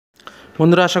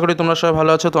বন্ধুরা, আশা করি তোমরা সবাই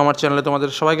ভালো আছো। তো আমার চ্যানেলে তোমাদের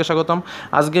সবাইকে স্বাগতম।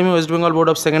 আজকে আমি West Bengal board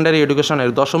of secondary এডুকেশনের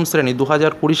 10ম শ্রেণী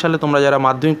 2020 সালে তোমরা যারা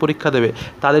মাধ্যমিক পরীক্ষা দেবে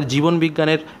তাদের জীবন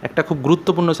বিজ্ঞানের একটা খুব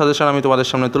গুরুত্বপূর্ণ সাজেশন আমি তোমাদের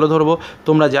সামনে তুলে ধরবো।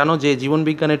 তোমরা জানো যে জীবন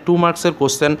বিজ্ঞানের 2 মার্কসের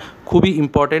কোশ্চেন খুবই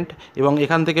ইম্পর্টেন্ট এবং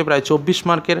এখান থেকে প্রায় 24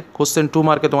 মার্কের কোশ্চেন 2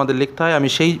 মার্কে তোমাদের লিখতে হয়। আমি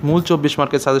সেই মূল 24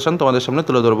 মার্কের সাজেশন তোমাদের সামনে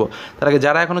তুলে ধরবো। তার আগে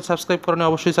যারা এখনও সাবস্ক্রাইব করোনি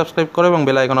অবশ্যই সাবস্ক্রাইব করো এবং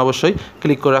বেল আইকন অবশ্যই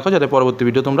ক্লিক করে রাখো যাতে পরবর্তী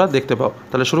ভিডিও তোমরা দেখতে পাও।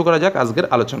 তাহলে শুরু করা যাক আজকের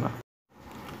আলোচনা।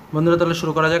 বন্ধুরা, তাহলে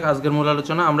শুরু করা যাক আজকের মূল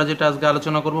আলোচনা। আমরা যেটা আজকে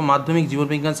আলোচনা করব মাধ্যমিক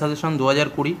জীবনবিজ্ঞান সাজেশন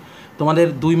 2020। তোমাদের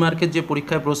 2 মার্কের যে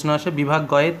পরীক্ষায় প্রশ্ন আসে বিভাগ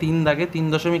গয়ে 3 দাগে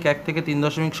 3.1 থেকে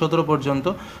 3.17 পর্যন্ত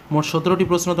মোট 17টি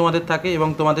প্রশ্ন তোমাদের থাকে এবং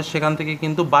তোমাদের সেখান থেকে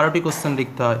কিন্তু 12টি কোশ্চেন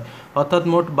লিখতে হয়, অর্থাৎ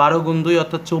মোট 12 গুণ 2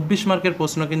 অর্থাৎ 24 মার্কের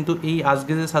প্রশ্ন কিন্তু এই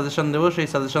আজকে যে সাজেশন দেবো সেই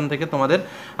সাজেশন থেকে তোমাদের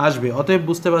আসবে। অতএব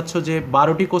বুঝতে পারছো যে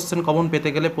 12টি কোশ্চেন কমন পেতে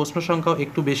গেলে প্রশ্ন সংখ্যাও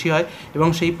একটু বেশি হয় এবং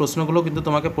সেই প্রশ্নগুলো কিন্তু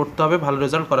তোমাকে পড়তে হবে ভালো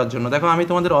রেজাল্ট করার জন্য। দেখো, আমি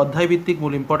তোমাদের অধ্যায় ভিত্তিক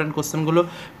মূল ইম্পর্টেন্ট কোশ্চেনগুলো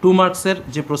 2 মার্কসের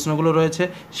যে প্রশ্নগুলো রয়েছে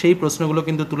সেই প্রশ্নগুলো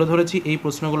কিন্তু তুলে ধরেছি। এই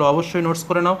প্রশ্নগুলো অবশ্যই নোটস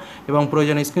করে নাও এবং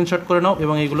প্রয়োজনে স্ক্রিনশট করে নাও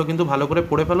এবং এইগুলো কিন্তু ভালো করে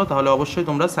পড়ে ফেলো, তাহলে অবশ্যই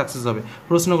তোমরা সাকসেস হবে।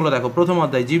 প্রশ্নগুলো দেখো। প্রথম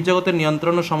অধ্যায় জীবজগতের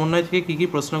নিয়ন্ত্রণ ও সমন্বয় থেকে কী কী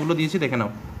প্রশ্নগুলো দিয়েছি দেখে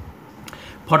নাও।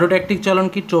 ফটোট্যাকটিক চলন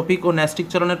কি? ট্রপিক ও ন্যাস্টিক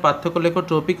চলনের পার্থক্য লেখো।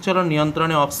 ট্রপিক চলন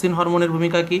নিয়ন্ত্রণে অক্সিন হরমোনের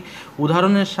ভূমিকা কী?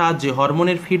 উদাহরণের সাহায্যে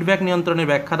হরমোনের ফিডব্যাক নিয়ন্ত্রণের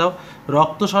ব্যাখ্যা দাও।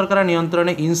 রক্ত শর্করা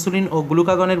নিয়ন্ত্রণে ইনসুলিন ও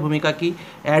গ্লুকাগনের ভূমিকা কী?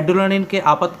 অ্যাড্রেনালিনকে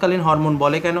আপৎকালীন হরমোন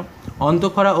বলে কেন?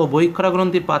 অন্তঃক্ষরা ও বহিঃক্ষরা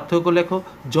গ্রন্থির পার্থক্য লেখো।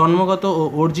 জন্মগত ও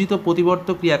অর্জিত প্রতিবর্ত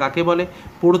ক্রিয়া কাকে বলে?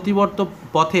 প্রতিবর্ত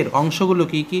পথের অংশগুলো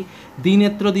কী কী?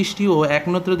 দ্বিনেত্র দৃষ্টি ও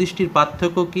একনেত্র দৃষ্টির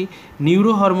পার্থক্য কী?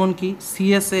 নিউরো হরমোন কী?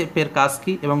 সিএসএফ এর কাজ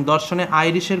কী? এবং দর্শনে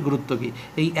আইরিশের গুরুত্ব কী?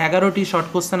 এই 11টি শর্ট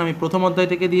কোশ্চেন আমি প্রথম অধ্যায়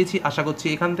থেকে দিয়েছি, আশা করছি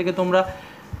এখান থেকে তোমরা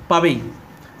পাবেই।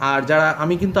 আর যারা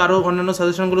আমি কিন্তু আরও অন্যান্য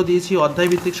সাজেশনগুলো দিয়েছি অধ্যায়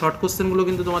ভিত্তিক শর্ট কোশ্চেনগুলো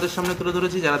কিন্তু তোমাদের সামনে তুলে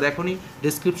ধরেছি, যারা দেখোনি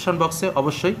ডেসক্রিপশন বক্সে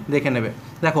অবশ্যই দেখে নেবে।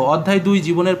 দেখো, অধ্যায় 2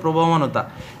 জীবনের প্রবহমানতা।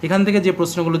 এখান থেকে যে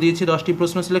প্রশ্নগুলো দিয়েছি 10টি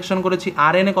প্রশ্ন সিলেকশন করেছি।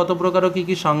 আরএনএ কত প্রকার ও কী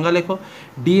কী? সংজ্ঞা লেখো।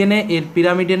 ডিএনএ এর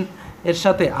পিরামিডিন এর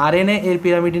সাথে আরএনএ এর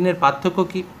পিরামিডিনের পার্থক্য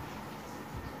কী?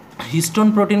 হিস্টোন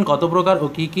প্রোটিন কত প্রকার ও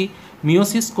কী কী?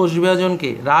 মিওসিস কোষ বিভাজনকে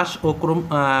হ্রাস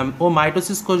ও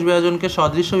মাইটোসিস কোষ বিভাজনকে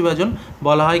সদৃশ্য বিভাজন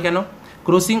বলা হয় কেন?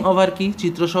 ক্রসিং ওভার কী?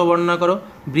 চিত্রসহ বর্ণনা করো।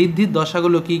 বৃদ্ধির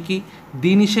দশাগুলো কী কী?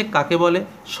 দ্বিনিষেক কাকে বলে?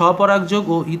 স্বপরাগযোগ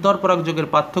ও ইতর পরাগযোগের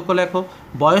পার্থক্য লেখো।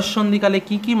 বয়ঃসন্ধিকালে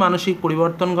কী কী মানসিক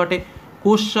পরিবর্তন ঘটে?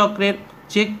 কোষচক্রের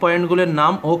চেক পয়েন্টগুলোর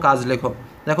নাম ও কাজ লেখো।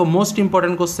 দেখো, মোস্ট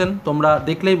ইম্পর্টেন্ট কোশ্চেন, তোমরা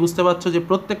দেখলেই বুঝতে পারছো যে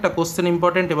প্রত্যেকটা কোশ্চেন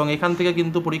ইম্পর্টেন্ট এবং এখান থেকে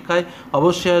কিন্তু পরীক্ষায়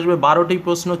অবশ্যই আসবে 12টি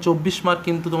প্রশ্ন, 24 মার্ক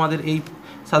কিন্তু তোমাদের এই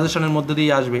সাজেশনের মধ্যে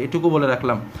দিয়ে আসবে, এটুকু বলে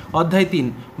রাখলাম। অধ্যায় 3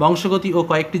 বংশগতি ও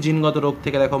কয়েকটি জিনগত রোগ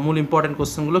থেকে দেখো মূল ইম্পর্টেন্ট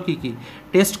কোশ্চেনগুলো কী কী?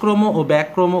 টেস্ট ক্রোমো ও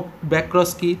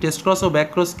ব্যাকক্রস কী? টেস্ট ক্রস ও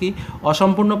ব্যাকক্রস কী?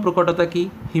 অসম্পূর্ণ প্রকটতা কী?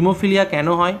 হিমোফিলিয়া কেন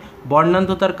হয়?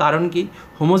 বর্ণান্ধতার কারণ কী?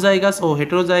 হোমোজাইগাস ও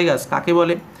হেটেরোজাইগাস কাকে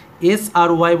বলে? এস আর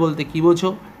ওয়াই বলতে কী বোঝো?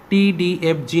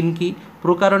 টিডিএফ জিন কী?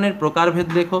 প্রকারণের প্রকারভেদ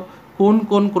লেখো। কোন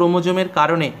কোন ক্রোমোজোমের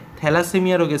কারণে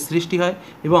থ্যালাসেমিয়া রোগের সৃষ্টি হয়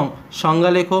এবং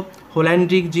সংজ্ঞা লেখো।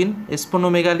 হোল্যান্ড্রিক জিন,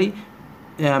 স্পোনোমেগালি,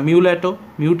 মিউল্যাটো,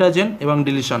 মিউটাজেন এবং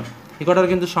ডিলিশন, এই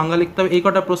কটার কিন্তু সংজ্ঞা লিখতে হবে। এই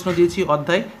কটা প্রশ্ন দিয়েছি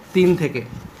অধ্যায় 3 থেকে।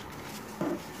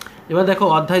 এবার দেখো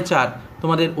অধ্যায় 4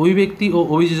 তোমাদের অভিব্যক্তি ও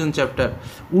অভিযোজন চ্যাপ্টার।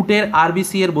 উটের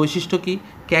আরবিসি এর বৈশিষ্ট্য কী?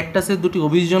 ক্যাকটাসের 2টি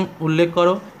অভিযোজন উল্লেখ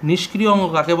করো। নিষ্ক্রিয় অঙ্গ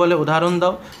কাকে বলে? উদাহরণ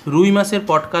দাও। রুই মাছের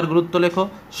পটকার গুরুত্ব লেখো।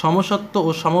 সমসত্ব ও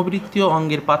সমবৃত্তীয়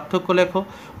অঙ্গের পার্থক্য লেখো।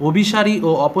 অভিসারী ও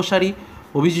অপসারী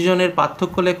অভিযোজনের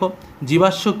পার্থক্য লেখো।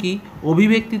 জীবাশ্ম কী?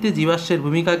 অভিব্যক্তিতে জীবাশ্মের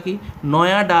ভূমিকা কী?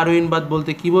 নয়া ডারউইনবাদ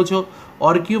বলতে কী বোঝো?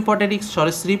 অর্কিওপটেরিক্স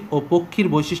সরীসৃপ ও পক্ষীর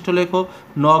বৈশিষ্ট্য লেখো।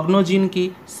 নগ্নজিন কী?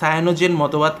 সায়ানোজেন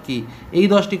মতবাদ কী? এই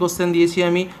 10টি কোশ্চেন দিয়েছি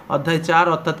আমি অধ্যায় 4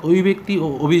 অর্থাৎ অভিব্যক্তি ও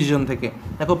অভিযোজন থেকে।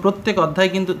 দেখো, প্রত্যেক অধ্যায়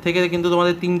কিন্তু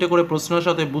তোমাদের 3টে করে প্রশ্ন আসে,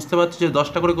 অতএব বুঝতে পারছি যে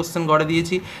 10টা করে কোশ্চেন গড়ে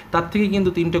দিয়েছি, তার থেকে কিন্তু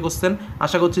 3টে কোশ্চেন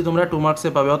আশা করছি তোমরা 2 মার্কসে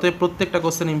পাবে। অতএব প্রত্যেকটা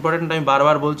কোশ্চেন ইম্পর্টেন্ট, আমি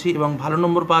বারবার বলছি, এবং ভালো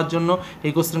নম্বর পাওয়ার জন্য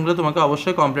এই কোশ্চেনগুলো তোমাকে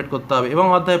অবশ্যই কমপ্লিট করতে হবে। এবং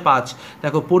অধ্যায় 5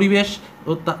 দেখো পরিবেশ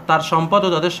ও তার সম্পদ ও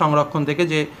তাদের সংরক্ষণ থেকে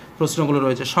যে প্রশ্নগুলো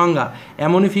রয়েছে। সংজ্ঞা: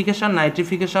 অ্যামোনিফিকেশন,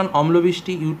 নাইট্রিফিকেশন,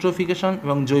 অম্লবৃষ্টি, ইউট্রোফিকেশন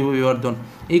এবং জৈব বিবর্ধন,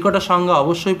 এই কটা সংজ্ঞা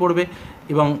অবশ্যই পড়বে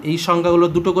এবং এই সংজ্ঞাগুলো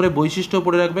 2টো করে বৈশিষ্ট্য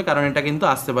পড়ে রাখবে, কারণ এটা কিন্তু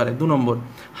আসতে পারে। 2 নম্বর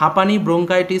হাঁপানি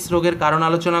ব্রোঙ্কাইটিস রোগের কারণ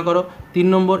আলোচনা করো। 3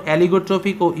 নম্বর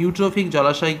অ্যালিগোট্রফিক ও ইউট্রোফিক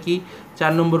জলাশয় কী?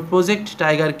 4 নম্বর প্রজেক্ট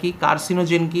টাইগার কী?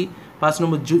 কার্সিনোজেন কী? 5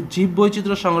 নম্বর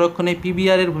জীববৈচিত্র্য সংরক্ষণে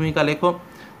পিবিআর এর ভূমিকা লেখো।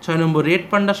 6 নম্বর, রেড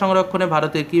পান্ডা সংরক্ষণে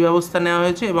ভারতের কী ব্যবস্থা নেওয়া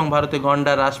হয়েছে এবং ভারতে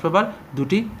গন্ডার হ্রাস পাবার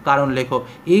দুটি কারণ লেখো।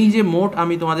 এই যে মোট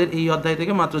আমি তোমাদের এই অধ্যায়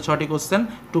থেকে মাত্র 6টি কোশ্চেন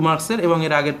 2 মার্কসের এবং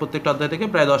এর আগের প্রত্যেকটা অধ্যায় থেকে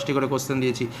প্রায় 10টি করে কোশ্চেন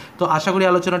দিয়েছি। তো আশা করি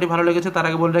আলোচনাটি ভালো লেগেছে। তার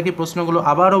আগে বলে রাখি, প্রশ্নগুলো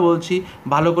আবারও বলছি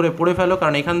ভালো করে পড়ে ফেলো,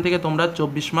 কারণ এখান থেকে তোমরা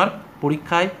 24 মার্ক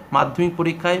পরীক্ষায়, মাধ্যমিক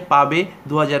পরীক্ষায় পাবে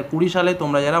 2020 সালে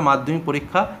তোমরা যারা মাধ্যমিক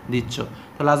পরীক্ষা দিচ্ছ।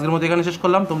 তাহলে আজকের মধ্যে এখানে শেষ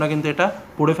করলাম। তোমরা কিন্তু এটা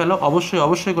পড়ে ফেলো,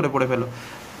 অবশ্যই করে পড়ে ফেলো।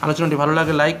 আলোচনাটি ভালো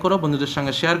লাগলে লাইক করো, বন্ধুদের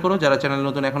সঙ্গে শেয়ার করো। যারা চ্যানেল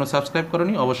নতুন এখনও সাবস্ক্রাইব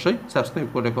করোনি অবশ্যই সাবস্ক্রাইব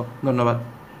করে রেখো। ধন্যবাদ।